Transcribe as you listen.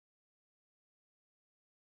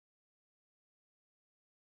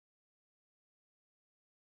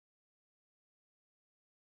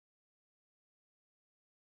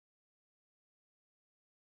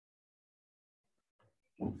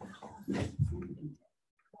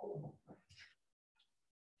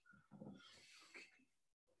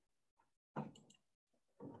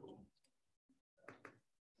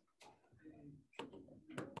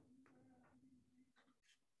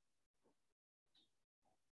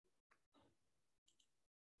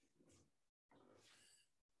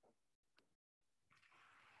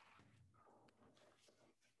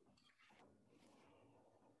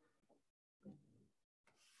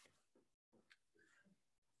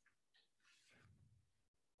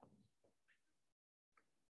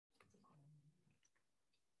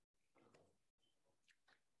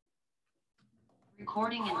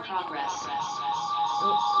Recording in progress.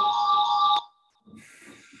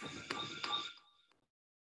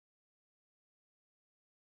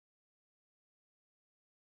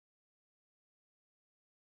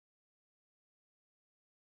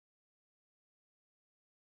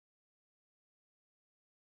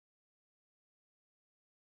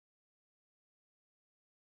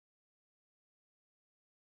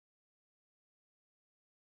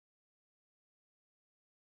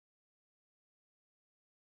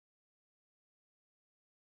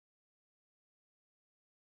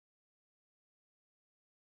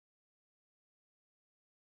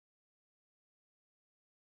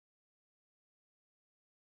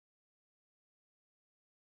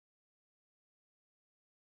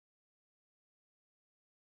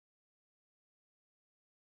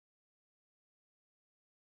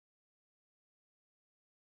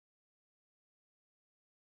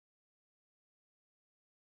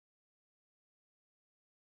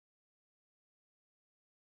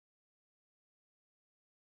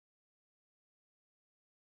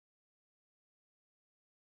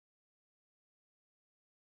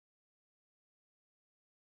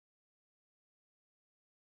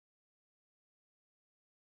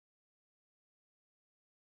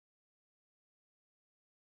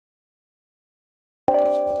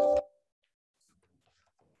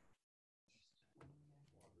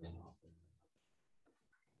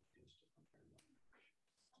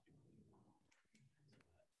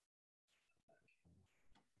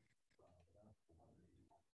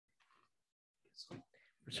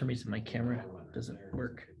 For some reason, my camera doesn't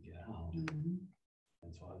work.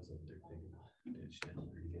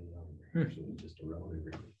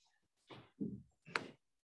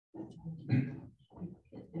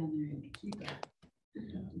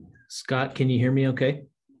 Scott, can you hear me okay?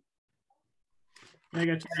 I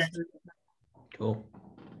got you. Cool.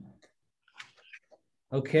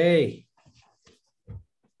 Okay.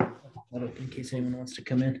 In case anyone wants to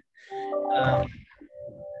come in.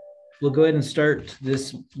 We'll go ahead and start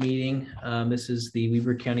this meeting. This is the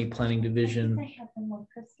Weber County Planning Division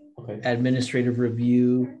Administrative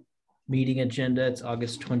Review meeting agenda. It's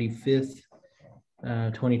August 25th,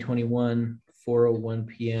 2021, 4:01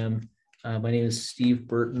 p.m. My name is Steve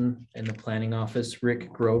Burton in the planning office.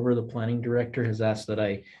 Rick Grover, the planning director, has asked that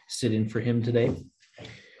I sit in for him today.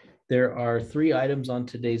 There are 3 items on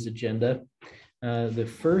today's agenda. The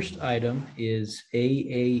first item is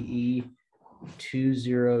AAE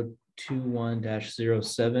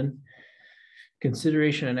 2021-07.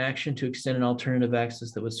 Consideration and action to extend an alternative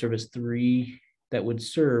access that would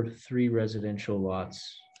serve 3 residential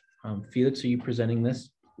lots. Felix, are you presenting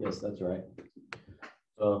this? Yes, that's right.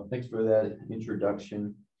 So thanks for that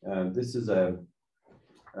introduction. This is an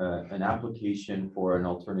application for an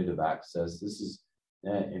alternative access. This is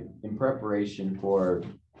in preparation for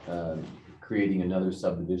creating another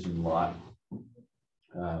subdivision lot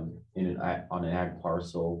on an ag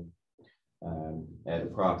parcel at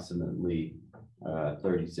approximately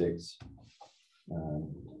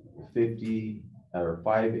 3650 or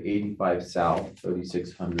 585 south,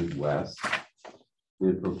 3600 west.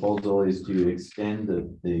 The proposal is to extend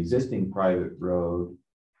the existing private road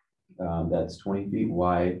that's 20 feet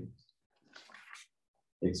wide,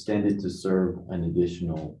 extend it to serve an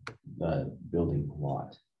additional building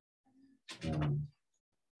lot.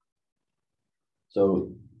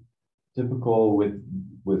 So typical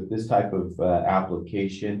with this type of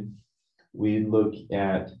application, we look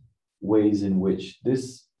at ways in which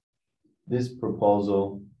this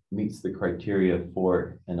proposal meets the criteria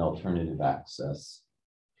for an alternative access.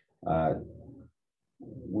 In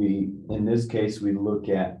this case, we look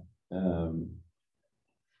at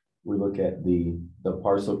the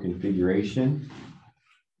parcel configuration,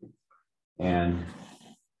 and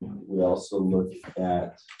we also look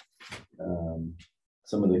at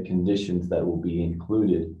some of the conditions that will be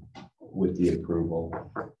included with the approval.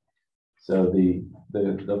 So the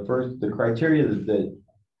criteria that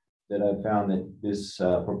I found that this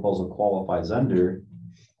proposal qualifies under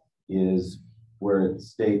is where it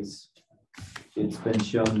states it's been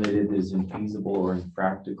shown that it is infeasible or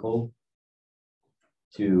impractical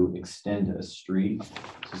to extend a street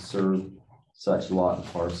to serve such lot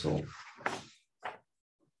and parcel.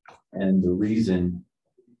 And the reason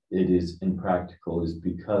it is impractical is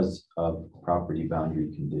because of property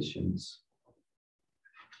boundary conditions.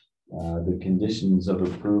 The conditions of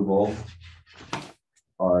approval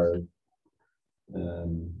are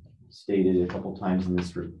stated a couple times in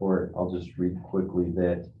this report. I'll just read quickly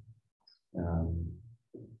that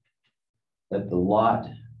that the lot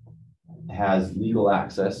has legal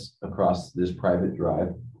access across this private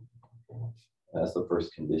drive. That's the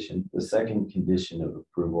first condition. The second condition of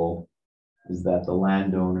approval is that the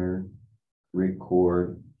landowner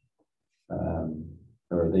record,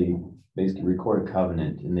 or they basically record a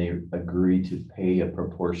covenant and they agree to pay a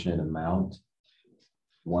proportionate amount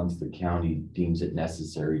once the county deems it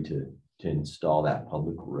necessary to install that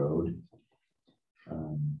public road.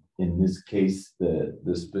 In this case, the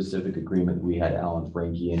specific agreement we had Alan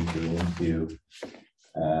Franke enter into,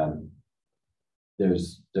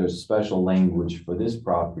 there's special language for this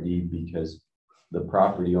property because the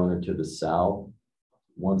property owner to the south,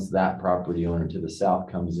 once that property owner to the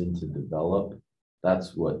south comes in to develop,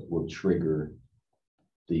 that's what will trigger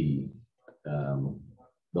the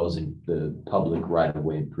the public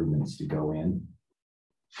right-of-way improvements to go in.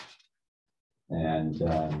 And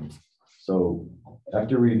so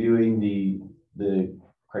after reviewing the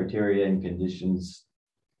criteria and conditions,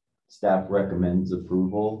 staff recommends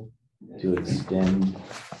approval to extend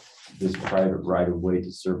this private right-of-way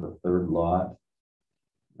to serve a third lot.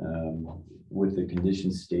 With the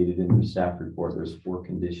conditions stated in the staff report, there's 4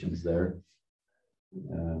 conditions there.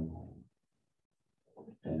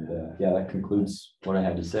 Yeah, that concludes what I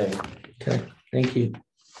had to say. Okay, thank you.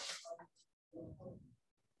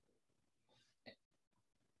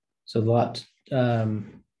 So the lot,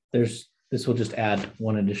 this will just add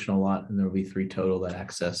 1 additional lot and there will be 3 total that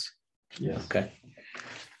access. Yes. Okay.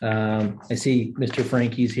 I see Mr.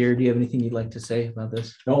 Franke's here. Do you have anything you'd like to say about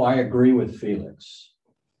this? No, I agree with Felix.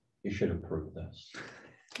 You should approve this.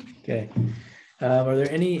 Okay.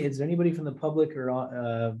 Is there anybody from the public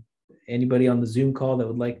or anybody on the Zoom call that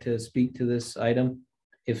would like to speak to this item?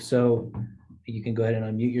 If so, you can go ahead and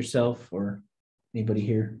unmute yourself, or anybody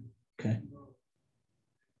here. Okay.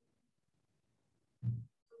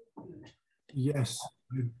 Yes,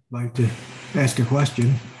 I'd like to ask a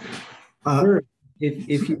question. Sure.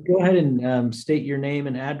 If you go ahead and state your name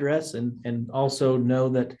and address, and also know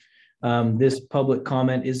that this public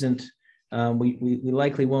comment isn't, we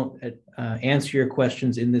likely won't answer your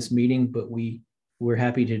questions in this meeting, but we're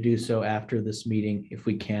happy to do so after this meeting if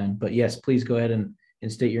we can. But yes, please go ahead and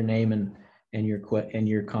state your name and your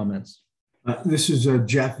comments. This is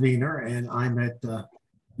Jeff Wiener, and I'm at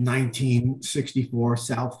 1964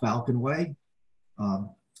 South Falcon Way,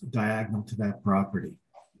 diagonal to that property,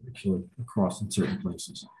 actually across in certain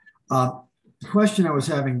places. The question I was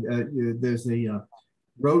having, there's a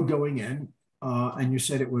road going in, and you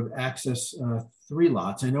said it would access 3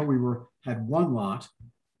 lots. I know we had 1 lot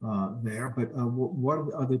there, but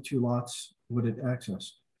what other 2 lots would it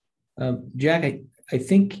access? Jack, I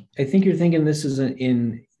think you're thinking this is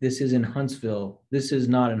in Huntsville. This is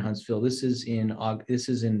not in Huntsville. This is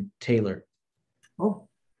in Taylor. Oh,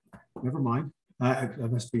 never mind.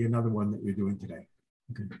 That must be another one that you're doing today.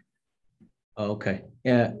 Okay. Okay.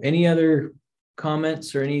 Yeah. Any other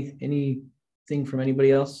comments or anything from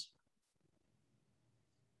anybody else?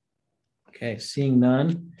 Okay. Seeing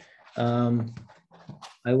none,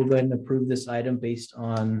 I will go ahead and approve this item based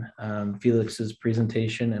on Felix's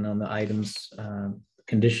presentation and on the items,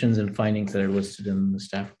 conditions and findings that are listed in the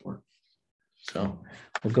staff report. So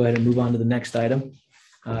we'll go ahead and move on to the next item.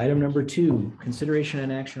 Item number 2, consideration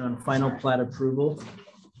and action on final plat approval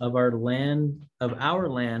of Our Land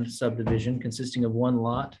Subdivision consisting of 1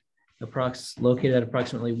 lot located at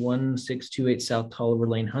approximately 1628 South Toliver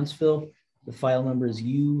Lane, Huntsville. The file number is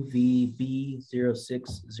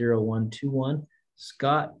UVB060121.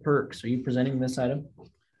 Scott Perkes, are you presenting this item?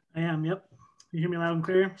 I am, yep. You hear me loud and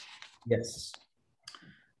clear? Yes.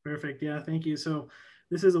 Perfect, yeah, thank you. So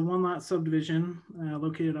this is a 1-lot subdivision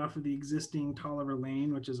located off of the existing Toliver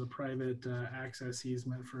Lane, which is a private access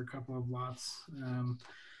easement for a couple of lots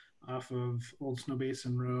off of Old Snow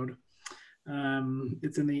Basin Road.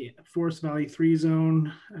 It's in the Forest Valley 3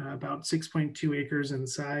 zone, about 6.2 acres in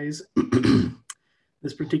size.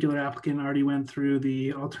 This particular applicant already went through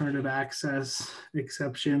the alternative access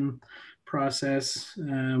exception process,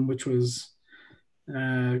 which was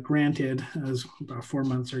granted as about 4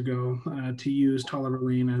 months ago to use Toliver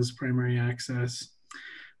Lane as primary access.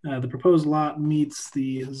 The proposed lot meets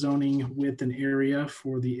the zoning width and area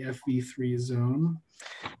for the FV3 zone.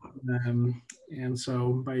 And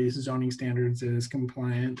so by zoning standards, it is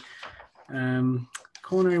compliant.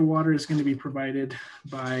 Culinary water is going to be provided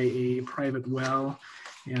by a private well,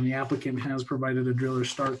 and the applicant has provided a driller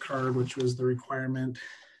start card, which was the requirement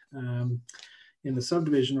in the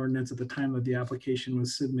subdivision ordinance at the time that the application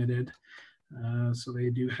was submitted. So they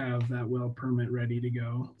do have that well permit ready to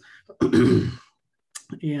go.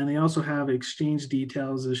 And they also have exchange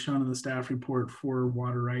details as shown in the staff report for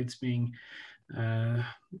water rights being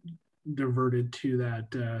diverted to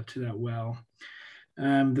that well.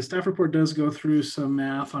 The staff report does go through some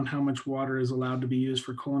math on how much water is allowed to be used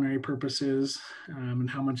for culinary purposes and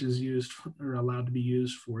how much is used or allowed to be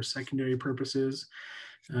used for secondary purposes.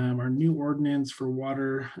 Our new ordinance for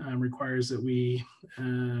water requires that we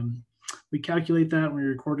calculate that when we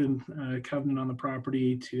record a covenant on the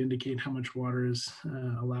property to indicate how much water is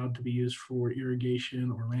allowed to be used for irrigation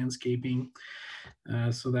or landscaping.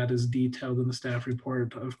 So that is detailed in the staff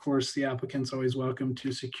report. Of course, the applicant's always welcome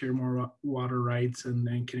to secure more water rights and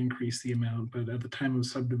can increase the amount, but at the time of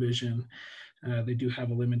subdivision, they do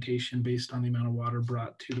have a limitation based on the amount of water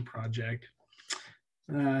brought to the project.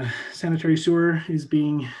 Sanitary sewer is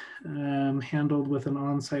being handled with an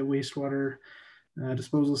on-site wastewater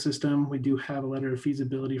disposal system. We do have a letter of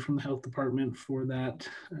feasibility from the health department for that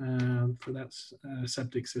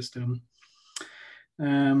septic system.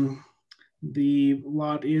 The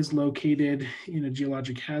lot is located in a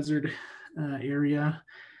geologic hazard area.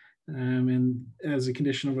 And as a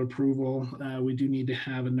condition of approval, we do need to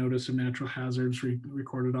have a notice of natural hazards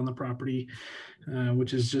recorded on the property,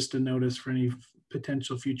 which is just a notice for any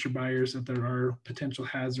potential future buyers that there are potential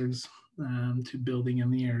hazards to building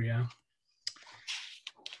in the area.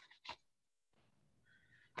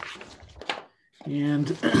 And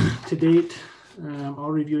to date,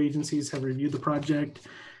 all review agencies have reviewed the project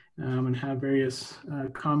and have various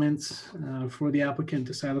comments for the applicant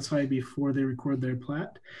to satisfy before they record their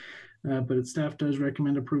plat. But staff does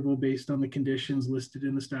recommend approval based on the conditions listed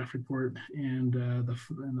in the staff report and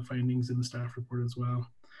the findings in the staff report as well.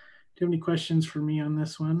 Do you have any questions for me on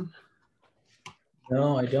this one?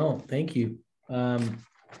 No, I don't. Thank you.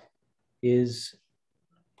 Is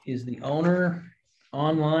the owner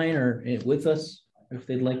online or with us if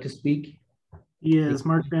they'd like to speak? Yes,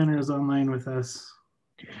 Mark Banner is online with us.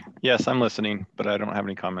 Yes, I'm listening, but I don't have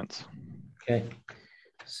any comments. Okay,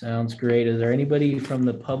 sounds great. Is there anybody from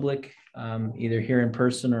the public, either here in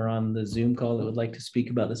person or on the Zoom call, that would like to speak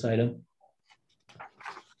about this item?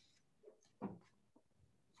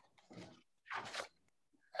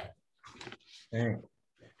 Okay.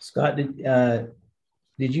 Scott,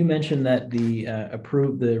 did you mention that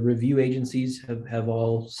the review agencies have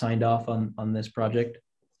all signed off on this project?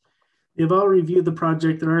 They've all reviewed the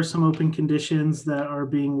project. There are some open conditions that are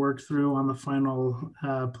being worked through on the final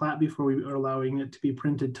plat before we are allowing it to be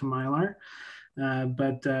printed to Mylar.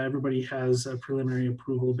 But everybody has a preliminary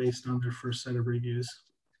approval based on their first set of reviews.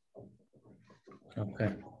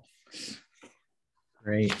 Okay,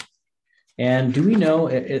 great. And do we know,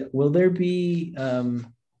 will there be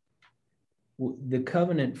the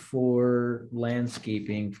covenant for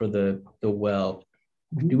landscaping for the well?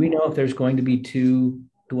 Do we know if there's going to be two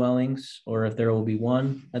dwellings or if there will be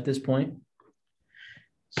one at this point?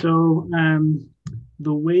 So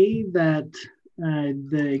the way that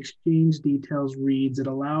the exchange details reads, it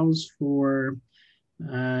allows for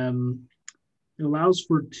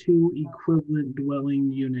two equivalent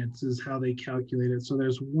dwelling units is how they calculate it. So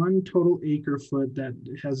there's one total acre foot that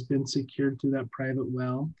has been secured to that private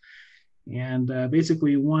well. And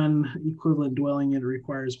basically one equivalent dwelling unit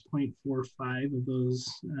requires 0.45 of those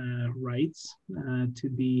rights to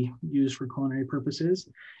be used for culinary purposes.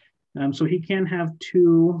 So he can have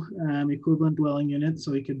two equivalent dwelling units.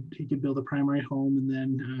 So he could build a primary home and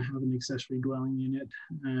then have an accessory dwelling unit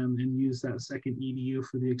and use that second EDU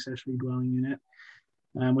for the accessory dwelling unit,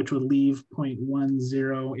 which would leave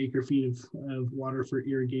 0.10 acre feet of water for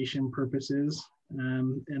irrigation purposes.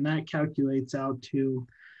 And that calculates out to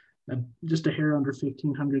just a hair under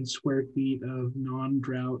 1,500 square feet of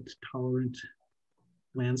non-drought tolerant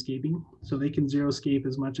landscaping. So they can xeriscape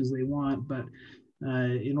as much as they want, but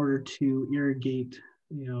in order to irrigate,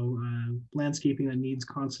 landscaping that needs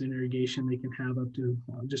constant irrigation, they can have up to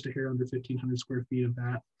just a hair under 1,500 square feet of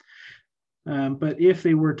that. But if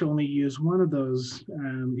they were to only use one of those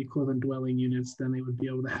equivalent dwelling units, then they would be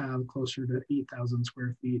able to have closer to 8,000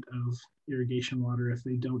 square feet of irrigation water if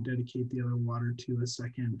they don't dedicate the other water to a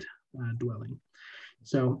second dwelling.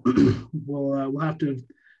 So we'll have to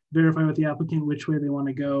verify with the applicant which way they want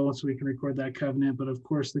to go so we can record that covenant. But of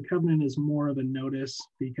course, the covenant is more of a notice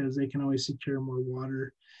because they can always secure more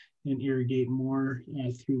water and irrigate more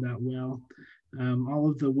through that well. All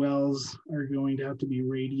of the wells are going to have to be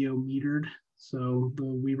radio metered. So the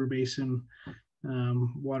Weber Basin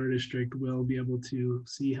Water District will be able to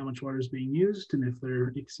see how much water is being used. And if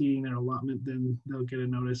they're exceeding their allotment, then they'll get a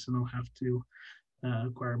notice and they'll have to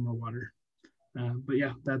acquire more water. But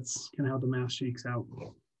yeah, that's kind of how the math shakes out.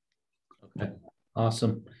 Okay,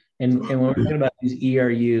 awesome. And when we're talking about these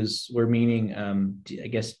ERUs, we're meaning, I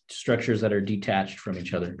guess, structures that are detached from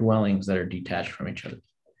each other, dwellings that are detached from each other.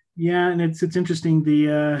 Yeah, and it's interesting.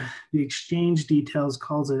 The exchange details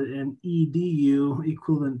calls it an EDU,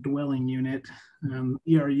 equivalent dwelling unit.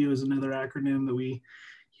 ERU is another acronym that we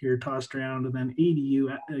hear tossed around, and then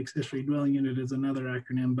ADU, accessory dwelling unit, is another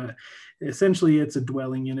acronym. But essentially, it's a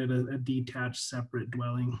dwelling unit, a detached, separate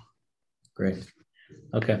dwelling. Great.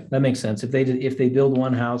 Okay, that makes sense. If they build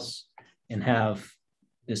one house and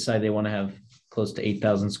decide they want to have close to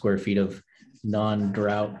 8,000 square feet of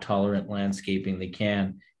non-drought tolerant landscaping, they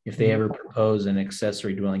can. If they ever propose an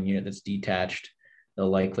accessory dwelling unit that's detached, they'll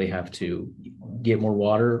likely have to get more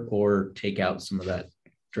water or take out some of that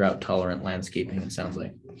drought tolerant landscaping, it sounds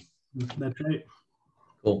like. That's right.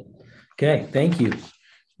 Cool. Okay, thank you.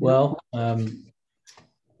 Well,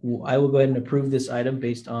 I will go ahead and approve this item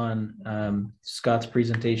based on Scott's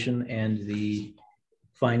presentation and the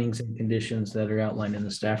findings and conditions that are outlined in the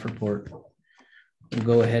staff report. We'll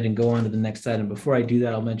go ahead and go on to the next item. Before I do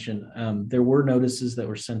that, I'll mention there were notices that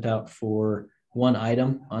were sent out for one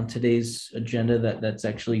item on today's agenda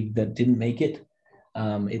that didn't make it.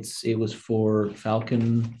 It was for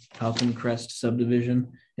Falcon Crest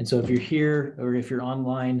subdivision. And so if you're here or if you're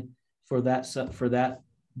online for that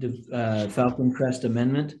Falcon Crest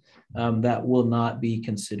amendment, that will not be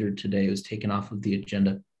considered today. It was taken off of the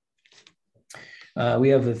agenda. We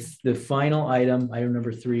have the final item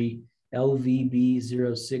number 3, LVB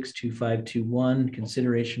 062521,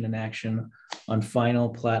 consideration and action on final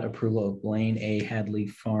plat approval of Blaine A. Hadley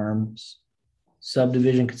Farms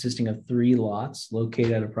subdivision consisting of 3 lots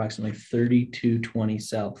located at approximately 3220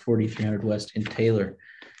 South, 4300 West in Taylor.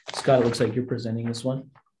 Scott, it looks like you're presenting this one.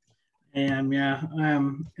 And yeah,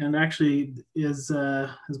 and actually is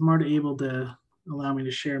Marta able to allow me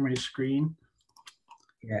to share my screen?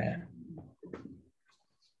 Yeah.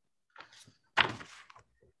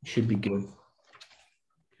 Should be good.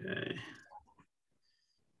 Okay.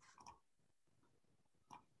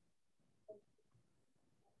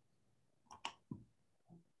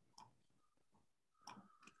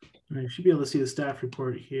 All right, you should be able to see the staff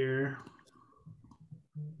report here.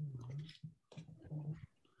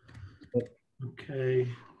 Okay.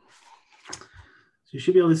 So you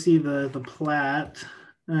should be able to see the plat.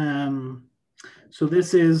 So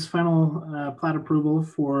this is final plat approval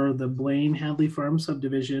for the Blaine Hadley Farm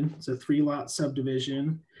subdivision. It's a 3-lot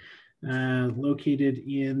subdivision located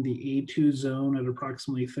in the A2 zone at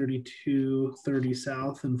approximately 3230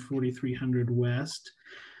 South and 4300 West.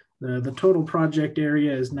 The total project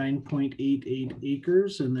area is 9.88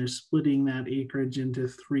 acres, and they're splitting that acreage into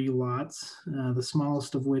 3 lots, the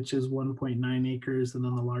smallest of which is 1.9 acres, and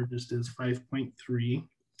then the largest is 5.3.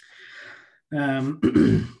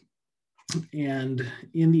 And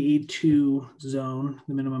in the A2 zone,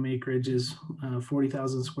 the minimum acreage is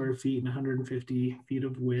 40,000 square feet and 150 feet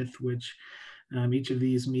of width, which each of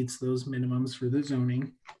these meets those minimums for the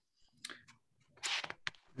zoning.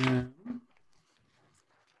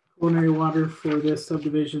 Culinary water for this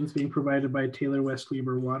subdivision is being provided by Taylor West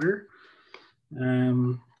Weber Water.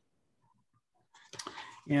 And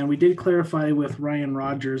we did clarify with Ryan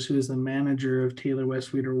Rogers, who is the manager of Taylor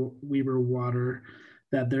West Weber Water,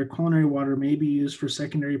 that their culinary water may be used for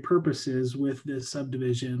secondary purposes with this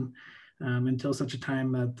subdivision until such a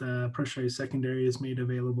time that pressurized secondary is made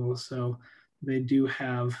available. So they do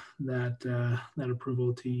have that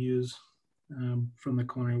approval to use from the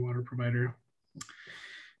culinary water provider.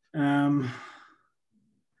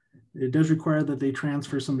 It does require that they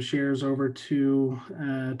transfer some shares over to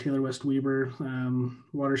Taylor West Weber,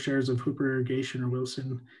 water shares of Hooper Irrigation or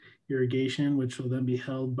Wilson Irrigation, which will then be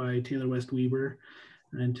held by Taylor West Weber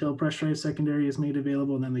until pressurized secondary is made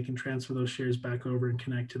available, and then they can transfer those shares back over and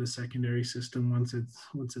connect to the secondary system once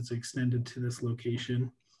it's extended to this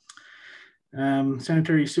location.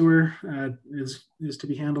 Sanitary sewer is to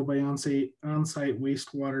be handled by on-site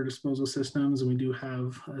wastewater disposal systems, and we do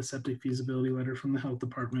have a septic feasibility letter from the health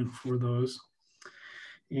department for those.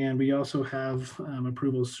 And we also have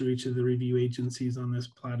approvals through each of the review agencies on this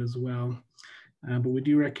plat as well. But we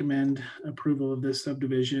do recommend approval of this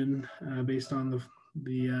subdivision based on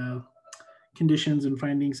the conditions and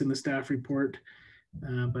findings in the staff report,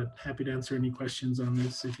 but happy to answer any questions on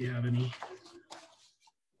this if you have any.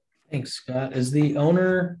 Thanks, Scott. Is the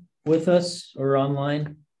owner with us or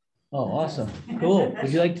online? Oh, awesome. Cool.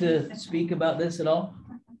 Would you like to speak about this at all?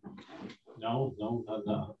 No.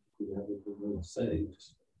 We have anything to say.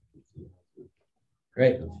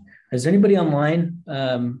 Great. Is anybody online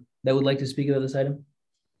that would like to speak about this item?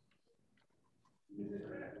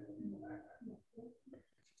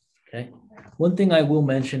 Okay. One thing I will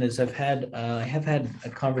mention is I have had a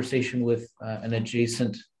conversation with an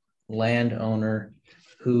adjacent landowner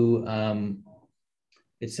who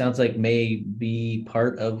it sounds like may be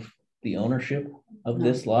part of the ownership of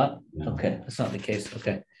this lot. No. Okay, that's not the case.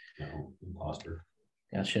 Okay. No, imposter.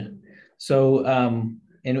 Gotcha. So,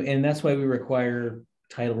 and that's why we require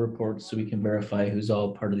title reports so we can verify who's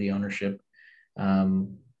all part of the ownership.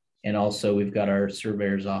 And also we've got our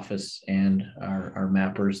surveyor's office and our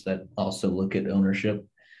mappers that also look at ownership.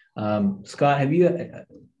 Scott, have you,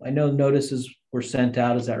 I know notices were sent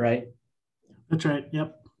out, is that right? That's right.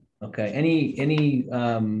 Yep. Okay. Any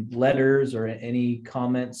letters or any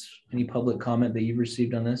comments, any public comment that you've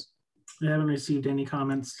received on this? I haven't received any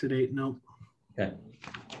comments to date. Nope. Okay.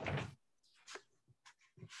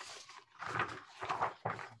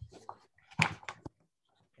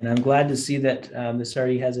 And I'm glad to see that this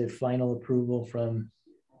already has a final approval from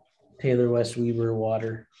Taylor West Weaver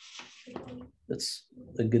Water. That's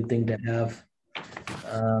a good thing to have.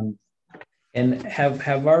 And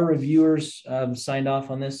have our reviewers signed off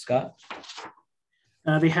on this, Scott?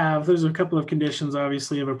 They have. There's a couple of conditions,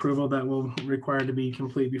 obviously, of approval that will require to be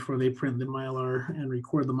complete before they print the Mylar and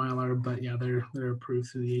record the Mylar. But yeah, they're approved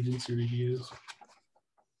through the agency reviews.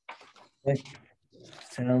 Okay.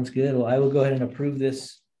 Sounds good. Well, I will go ahead and approve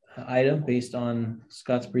this item based on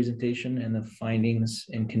Scott's presentation and the findings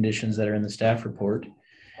and conditions that are in the staff report.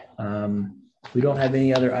 We don't have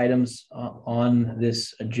any other items on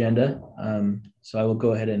this agenda, so I will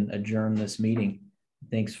go ahead and adjourn this meeting.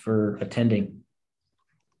 Thanks for attending.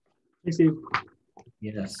 Thanks, Steve.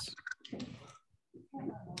 Yes.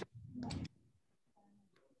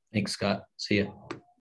 Thanks, Scott. See you.